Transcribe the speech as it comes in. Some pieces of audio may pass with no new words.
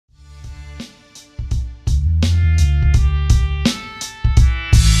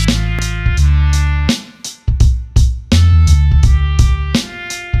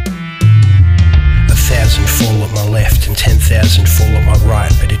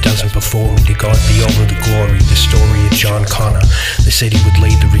God be all of the glory. The story of John Connor. They said he would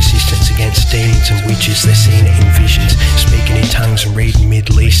lead the resistance against demons and witches. They seen it in visions, speaking in tongues and reading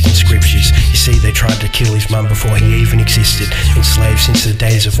Middle Eastern scriptures. You see, they tried to kill his mum before he even existed. Enslaved since the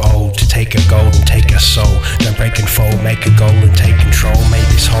days of old, to take our gold and take our soul. Don't break and fold, make a goal and take control. Made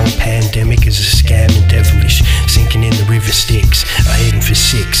this whole pandemic as a scam and devilish, sinking in the river Styx. I heading for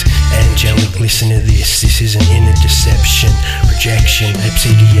 6. Angelic, listen to this. This is an inner deception, projection,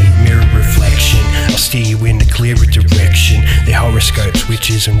 obsidian, mirror reflection. I'll steer you in a clearer direction. Their horoscopes,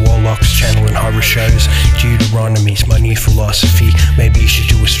 witches and warlocks, channeling horror shows. Deuteronomy's my new philosophy. Maybe you should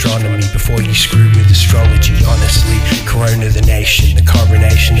do astronomy before you screw with astrology. Honestly, Corona the nation, the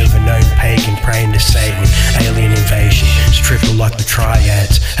coronation of a known pagan praying to Satan. Alien invasion, it's triple like the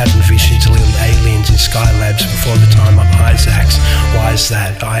triads. Having visions of little aliens in Skylabs before the time of Isaacs. Why is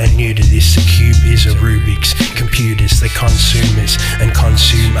that? I am new to this. A cube is a Rubik's. Computers, they consume us and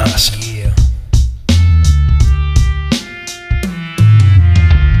consume us.